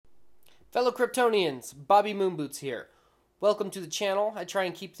Fellow Kryptonians, Bobby Moonboots here. Welcome to the channel. I try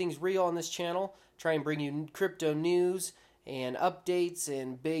and keep things real on this channel, try and bring you crypto news and updates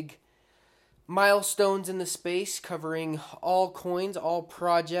and big milestones in the space, covering all coins, all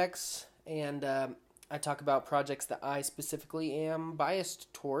projects, and I talk about projects that I specifically am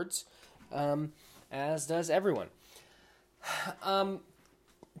biased towards, as does everyone.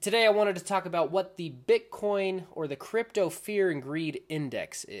 Today I wanted to talk about what the Bitcoin or the Crypto Fear and Greed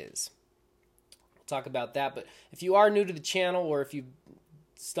Index is. Talk about that, but if you are new to the channel or if you've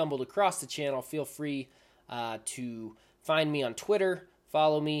stumbled across the channel, feel free to find me on Twitter,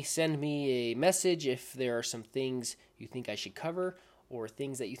 follow me, send me a message if there are some things you think I should cover or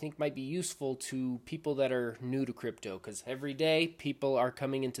things that you think might be useful to people that are new to crypto, because every day people are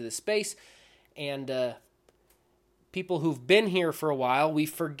coming into the space, and people who've been here for a while, we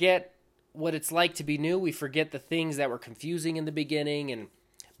forget what it's like to be new. We forget the things that were confusing in the beginning and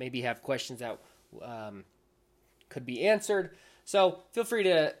maybe have questions that could be answered. So feel free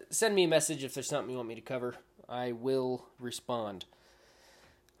to send me a message if there's something you want me to cover. I will respond.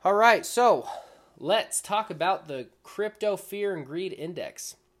 All right, so let's talk about the Crypto Fear and Greed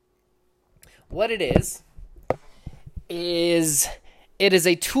Index. What it is it is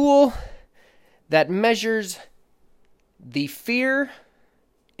a tool that measures the fear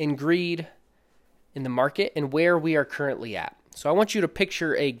and greed in the market and where we are currently at. So I want you to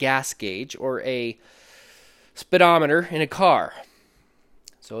picture a gas gauge or a speedometer in a car.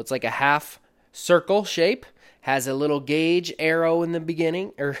 So it's like a half circle shape, has a little gauge arrow in the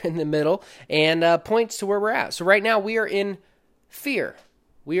beginning or in the middle, and points to where we're at. So right now we are in fear.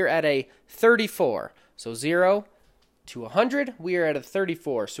 We are at a 34. So 0 to 100, we are at a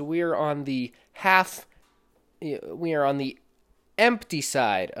 34. So we are on the empty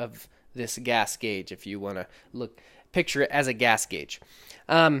side of this gas gauge, if you want to picture it as a gas gauge.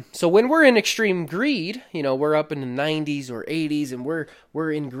 So when we're in extreme greed, we're up in the 90s or 80s, and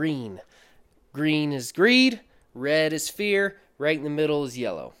we're in green. Green is greed, red is fear, right in the middle is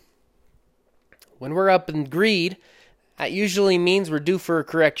yellow. When we're up in greed, that usually means we're due for a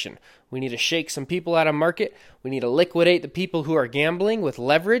correction. We need to shake some people out of market. We need to liquidate the people who are gambling with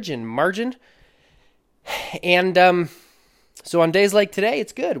leverage and margin. And so on days like today,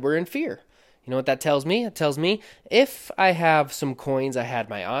 it's good. We're in fear. You know what that tells me? It tells me if I have some coins I had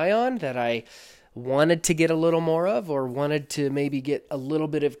my eye on that I wanted to get a little more of, or wanted to maybe get a little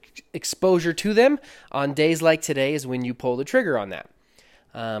bit of exposure to them, on days like today is when you pull the trigger on that.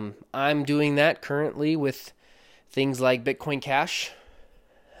 I'm doing that currently with things like Bitcoin Cash,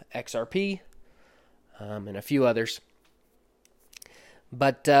 XRP, and a few others.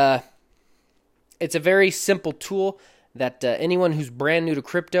 But it's a very simple tool that anyone who's brand new to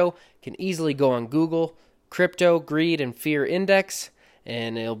crypto can easily go on Google, Crypto, Greed, and Fear Index,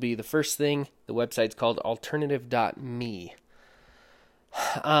 and it'll be the first thing. The website's called alternative.me.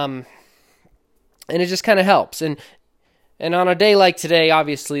 And it just kind of helps. And on a day like today,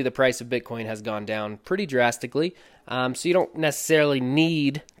 obviously the price of Bitcoin has gone down pretty drastically, so you don't necessarily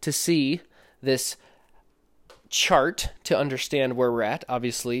need to see this chart to understand where we're at.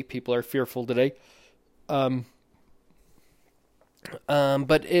 Obviously, people are fearful today.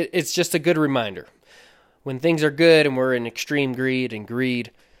 But it's just a good reminder. When things are good and we're in extreme greed,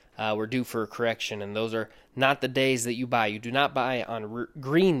 we're due for a correction, and those are not the days that you buy. You do not buy on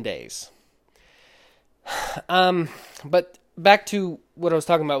green days. But back to what I was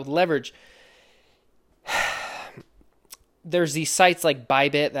talking about with leverage. There's these sites like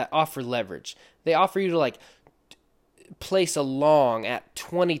Bybit that offer leverage. They offer you to place a long at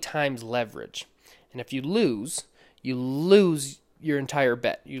 20 times leverage. And if you lose your entire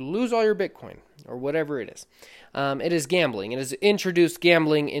bet. You lose all your Bitcoin or whatever it is. It is gambling. It has introduced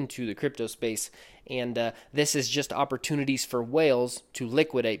gambling into the crypto space, and this is just opportunities for whales to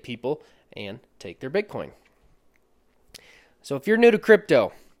liquidate people and take their Bitcoin. So if you're new to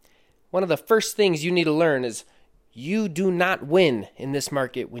crypto, one of the first things you need to learn is you do not win in this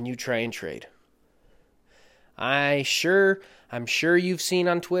market when you try and trade. I'm sure you've seen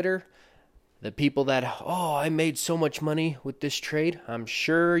on Twitter the people that, I made so much money with this trade. I'm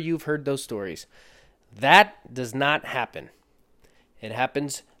sure you've heard those stories. That does not happen. It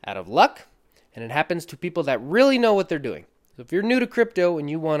happens out of luck, and it happens to people that really know what they're doing. So if you're new to crypto and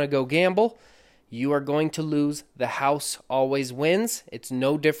you want to go gamble, you are going to lose. The house always wins. It's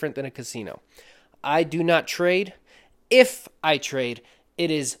no different than a casino. I do not trade. If I trade, it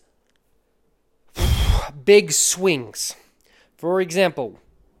is big swings. For example,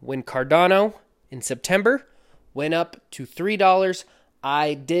 when Cardano in September went up to $3,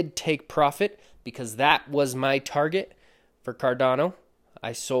 I did take profit because that was my target for Cardano.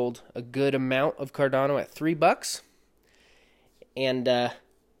 I sold a good amount of Cardano at $3 and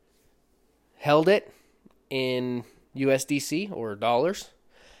held it in USDC or dollars.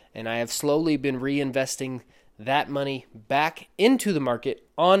 And I have slowly been reinvesting that money back into the market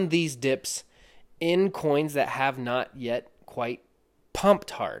on these dips in coins that have not yet quite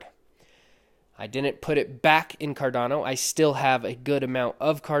pumped hard. I didn't put it back in Cardano. I still have a good amount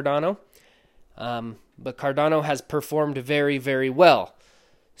of Cardano. But Cardano has performed very, very well.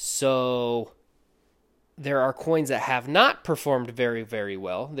 So there are coins that have not performed very, very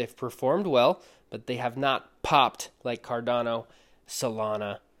well. They've performed well, but they have not popped like Cardano,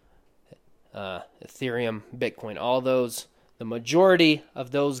 Solana, Ethereum, Bitcoin. All those, the majority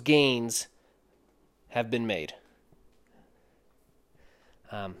of those gains have been made.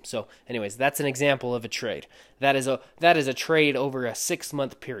 So anyways, that's an example of a trade. That is a trade over a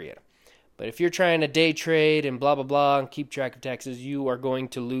 6-month period. But if you're trying to day trade and blah, blah, blah, and keep track of taxes, you are going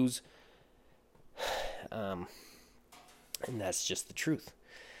to lose. And that's just the truth.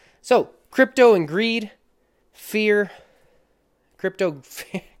 So, crypto and greed, fear,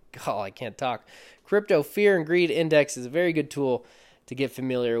 I can't talk. Crypto fear and greed index is a very good tool to get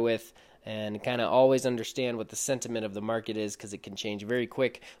familiar with and kind of always understand what the sentiment of the market is, because it can change very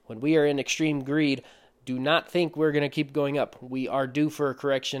quick. When we are in extreme greed, do not think we're going to keep going up. We are due for a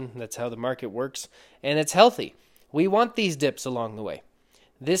correction. That's how the market works, and it's healthy. We want these dips along the way.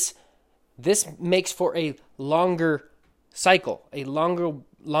 This makes for a longer cycle, a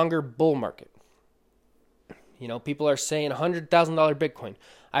longer bull market. You know, people are saying $100,000 Bitcoin.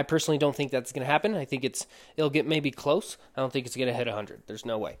 I personally don't think that's going to happen. I think it'll get maybe close. I don't think it's going to hit 100. There's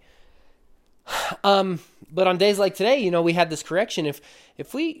no way. But on days like today, you know, we had this correction.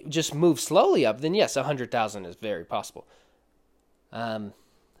 If we just move slowly up, then yes, 100,000 is very possible.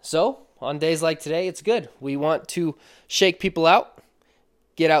 So on days like today, it's good. We want to shake people out,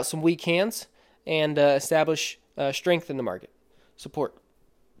 get out some weak hands, and establish strength in the market, support.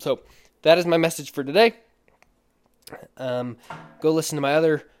 So that is my message for today. Go listen to my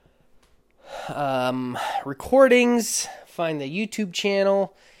other recordings, find the YouTube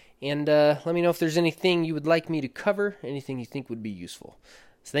channel, and let me know if there's anything you would like me to cover, anything you think would be useful.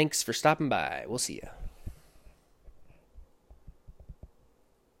 Thanks for stopping by. We'll see you.